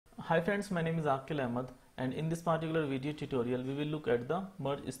Hi friends, my name is Akil Ahmed, and in this particular video tutorial we will look at the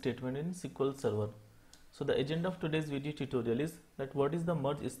merge statement in SQL Server. So the agenda of today's video tutorial is that what is the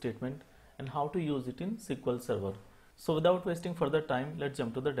merge statement and how to use it in SQL Server. So without wasting further time, let's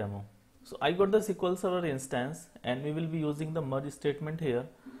jump to the demo. So I got the SQL Server instance and we will be using the merge statement here.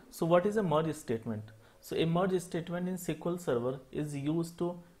 So what is a merge statement? So a merge statement in SQL Server is used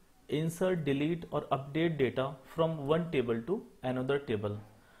to insert, delete or update data from one table to another table.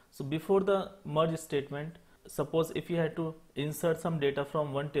 So before the merge statement, suppose if you had to insert some data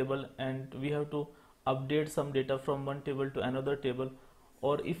from one table and we have to update some data from one table to another table,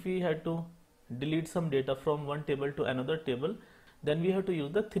 or if we had to delete some data from one table to another table, then we have to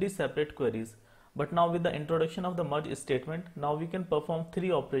use the three separate queries. But now with the introduction of the merge statement, now we can perform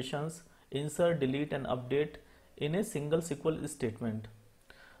three operations: insert, delete and update in a single SQL statement.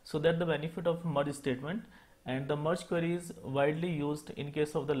 So that's the benefit of merge statement. And the merge query is widely used in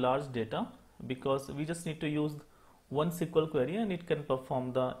case of the large data because we just need to use one SQL query and it can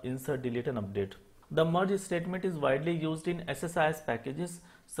perform the insert, delete and update. The merge statement is widely used in SSIS packages.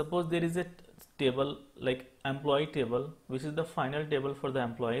 Suppose there is a table like employee table, which is the final table for the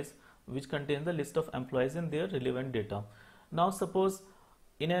employees, which contains the list of employees and their relevant data. Now suppose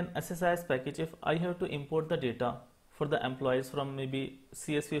in an SSIS package, if I have to import the data for the employees from maybe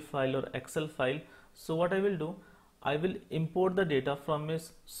CSV file or Excel file, so what I will do, I will import the data from a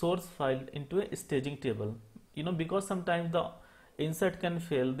source file into a staging table. Because sometimes the insert can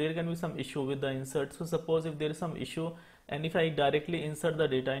fail, there can be some issue with the insert. So suppose if there is some issue and if I directly insert the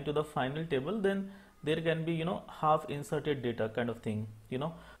data into the final table, then there can be half inserted data kind of thing.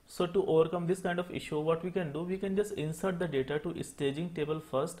 So to overcome this kind of issue, what we can do, we can just insert the data to staging table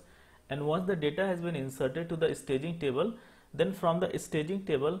first, and once the data has been inserted to the staging table, then from the staging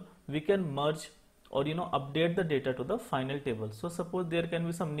table we can merge or update the data to the final table. So suppose there can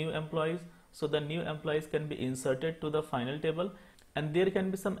be some new employees, so the new employees can be inserted to the final table, and there can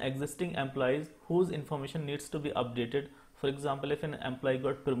be some existing employees whose information needs to be updated. For example, if an employee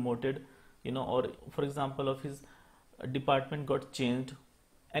got promoted, or for example of his department got changed,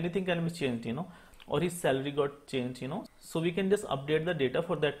 anything can be changed, or his salary got changed, so we can just update the data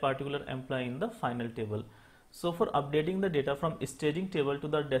for that particular employee in the final table. So for updating the data from staging table to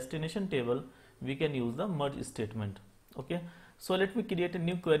the destination table, we can use the merge statement. Okay, so let me create a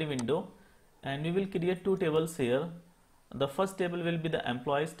new query window and we will create two tables here. The first table will be the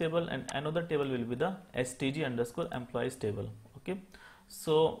employees table and another table will be the stg_employees table. Okay,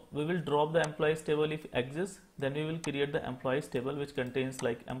 so we will drop the employees table if exists, then we will create the employees table which contains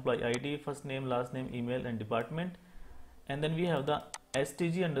like employee ID, first name, last name, email and department, and then we have the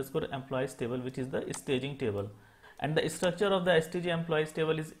stg_employees table which is the staging table. And the structure of the stg employees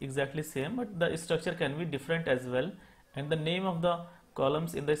table is exactly same, but the structure can be different as well, and the name of the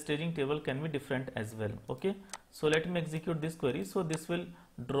columns in the staging table can be different as well. Okay, so let me execute this query. So this will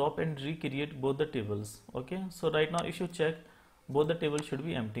drop and recreate both the tables. Okay, so right now if you check, both the tables should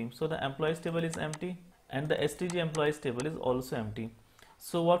be empty. So the employees table is empty and the stg employees table is also empty.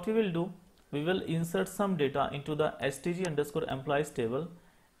 So what we will do, we will insert some data into the stg_employees table,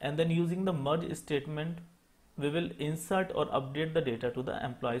 and then using the merge statement we will insert or update the data to the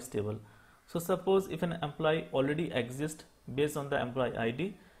employees table. So suppose if an employee already exists based on the employee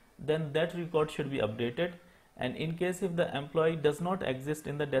ID, then that record should be updated, and in case if the employee does not exist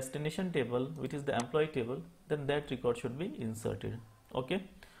in the destination table, which is the employee table, then that record should be inserted. Okay,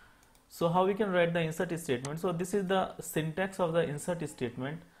 so how we can write the insert statement? So this is the syntax of the insert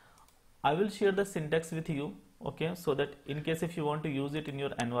statement. I will share the syntax with you, okay, so that in case if you want to use it in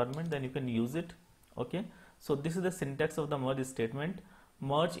your environment, then you can use it. Okay, so this is the syntax of the merge statement: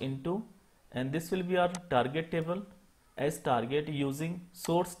 merge into, and this will be our target table as target using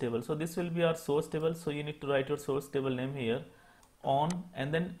source table. So this will be our source table, so you need to write your source table name here on,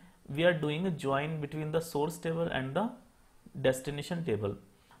 and then we are doing a join between the source table and the destination table.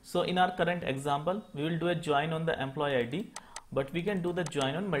 So in our current example, we will do a join on the employee ID, but we can do the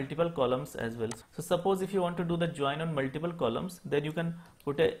join on multiple columns as well. So suppose if you want to do the join on multiple columns, then you can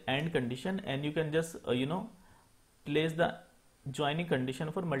put a AND condition and you can just place the joining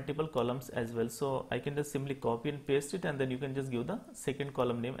condition for multiple columns as well. So I can just simply copy and paste it, and then you can just give the second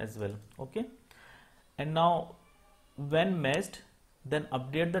column name as well. Okay, and now when matched, then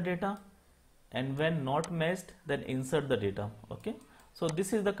update the data, and when not matched, then insert the data. Okay, so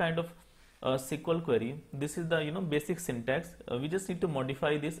this is the kind of SQL query. This is the basic syntax. We just need to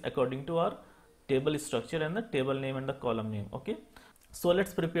modify this according to our table structure and the table name and the column name. Okay, so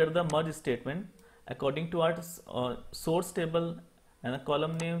let's prepare the merge statement according to our source table and the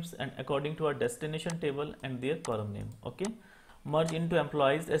column names, and according to our destination table and their column name. Okay, merge into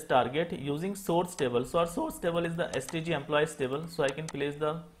employees as target using source table. So our source table is the STG employees table. So I can place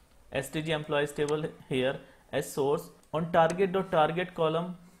the STG employees table here as source on target.target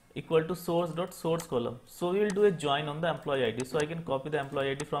column equal to source.source column. So we will do a join on the employee ID. So I can copy the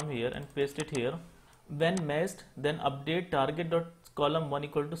employee ID from here and paste it here. When matched, then update target.column 1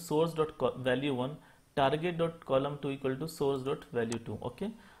 equal to source.value 1, target.column 2 equal to source.value 2.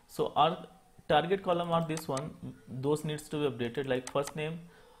 Okay, so our target column are this one, those needs to be updated like first name,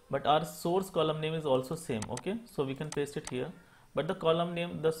 but our source column name is also same. Okay, so we can paste it here, but the column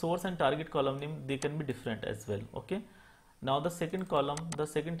name, the source and target column name, they can be different as well. Okay, now the second column, the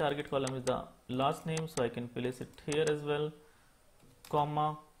second target column is the last name, so I can place it here as well,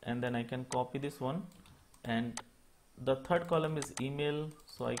 comma, and then I can copy this one, and the third column is email,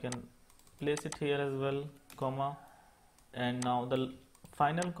 so I can place it here as well, comma, and now the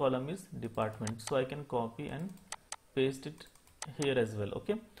final column is department, so I can copy and paste it here as well.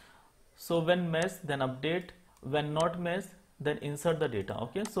 Okay, so when matched, then update, when not matched, then insert the data.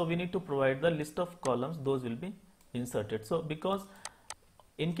 Okay, so we need to provide the list of columns, those will be inserted. So because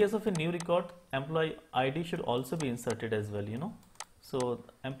in case of a new record, employee ID should also be inserted as well, you know. So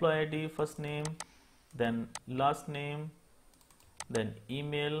employee ID, first name, then last name, then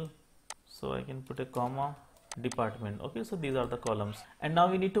email, so I can put a comma, department. Okay, so these are the columns, and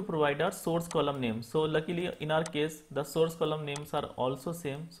now we need to provide our source column name. So luckily in our case the source column names are also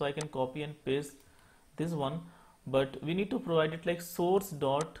same, so I can copy and paste this one, but we need to provide it like source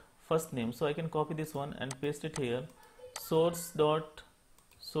dot first name. So I can copy this one and paste it here, source dot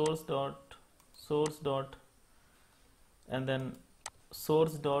and then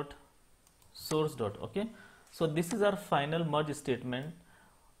source dot. Okay, so this is our final merge statement.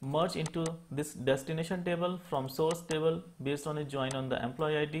 Merge into this destination table from source table based on a join on the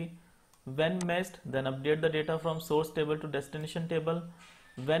employee ID. When matched, then update the data from source table to destination table.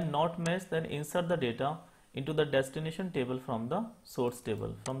 When not matched, then insert the data into the destination table from the source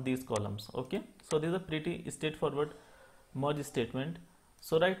table from these columns. Okay, so this is a pretty straightforward merge statement.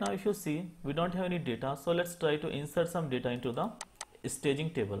 So right now if you see, we don't have any data, so let's try to insert some data into the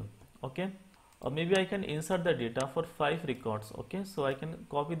staging table. Okay, or maybe I can insert the data for 5 records. Okay, so I can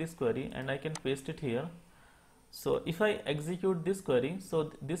copy this query and I can paste it here. So if I execute this query,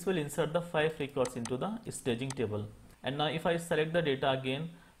 so this will insert the 5 records into the staging table. And now if I select the data again,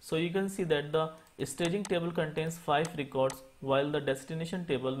 so you can see that the staging table contains 5 records, while the destination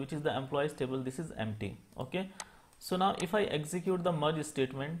table, which is the employees table, this is empty. Okay, so now if I execute the merge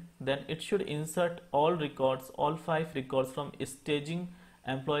statement, then it should insert all records, all 5 records from staging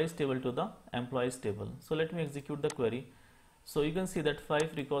employees table to the employees table. So let me execute the query. So you can see that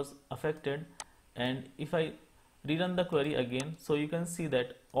 5 records affected, and if I rerun the query again, so you can see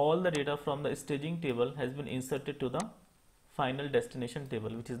that all the data from the staging table has been inserted to the final destination table,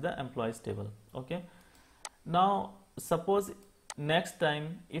 which is the employees table. Okay, now suppose next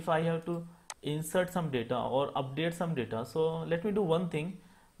time if I have to insert some data or update some data, so let me do one thing,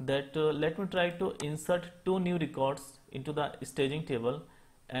 that let me try to insert 2 new records into the staging table,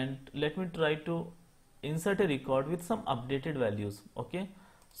 and let me try to insert a record with some updated values. Okay,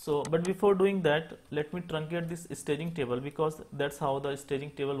 so but before doing that, let me truncate this staging table, because that's how the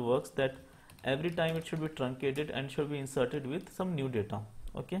staging table works, that every time it should be truncated and should be inserted with some new data.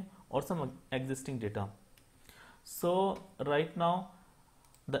 Okay, or some existing data. So right now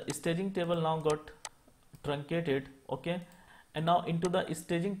the staging table now got truncated. Okay, and now into the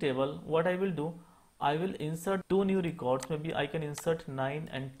staging table, what I will do, I will insert 2 new records. Maybe I can insert 9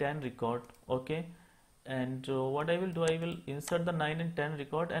 and 10 record. Okay, and what I will do, I will insert the 9 and 10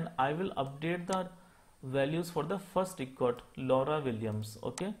 record, and I will update the values for the first record, Laura Williams.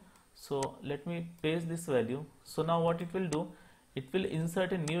 Okay, so let me paste this value. So now what it will do, it will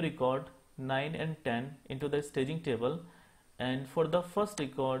insert a new record 9 and 10 into the staging table, and for the first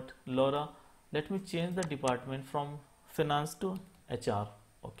record, Laura, let me change the department from finance to HR.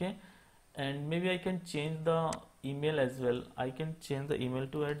 Okay, and maybe I can change the email as well. I can change the email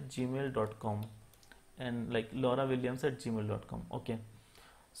to @gmail.com, and like Laura Williams @gmail.com. Okay,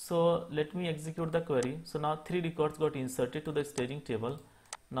 so let me execute the query. So now 3 records got inserted to the staging table.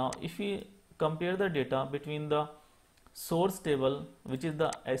 Now if we compare the data between the source table, which is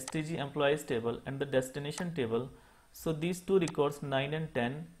the STG employees table, and the destination table, so these 2 records 9 and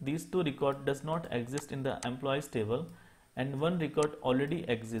 10, these 2 record does not exist in the employees table, and 1 record already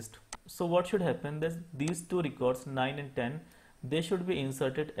exists. So what should happen, that these 2 records 9 and 10, they should be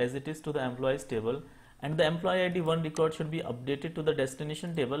inserted as it is to the employees table, and the employee ID 1 record should be updated to the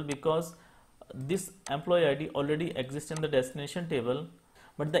destination table, because this employee ID already exists in the destination table,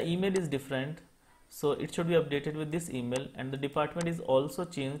 but the email is different. so it should be updated with this email, and the department is also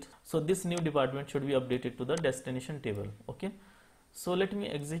changed, so this new department should be updated to the destination table. Okay, so let me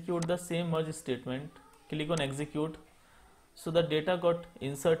execute the same merge statement. Click on execute. So the data got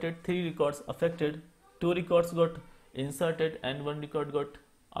inserted, 3 records affected, 2 records got inserted and 1 record got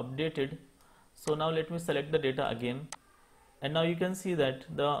updated. So now let me select the data again, and now you can see that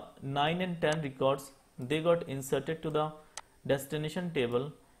the 9 and 10 records, they got inserted to the destination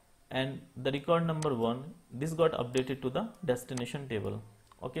table, and the record number 1, this got updated to the destination table.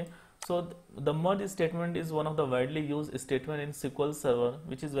 Okay, so the merge statement is one of the widely used statement in SQL Server,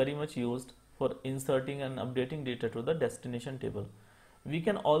 which is very much used for inserting and updating data to the destination table. We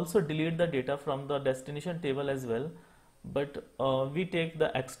can also delete the data from the destination table as well, but we take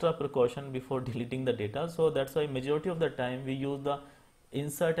the extra precaution before deleting the data, so that's why majority of the time we use the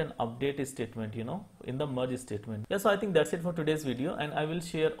insert and update statement, in the merge statement. Yeah, so I think that's it for today's video, and I will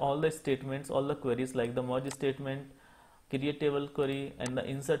share all the statements, all the queries like the merge statement, create table query and the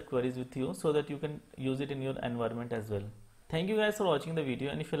insert queries with you, so that you can use it in your environment as well. Thank you guys for watching the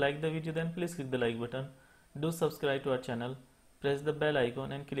video, and if you like the video, then please click the like button, do subscribe to our channel, press the bell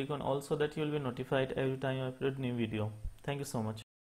icon and click on all so that you will be notified every time I upload new video. Thank you so much.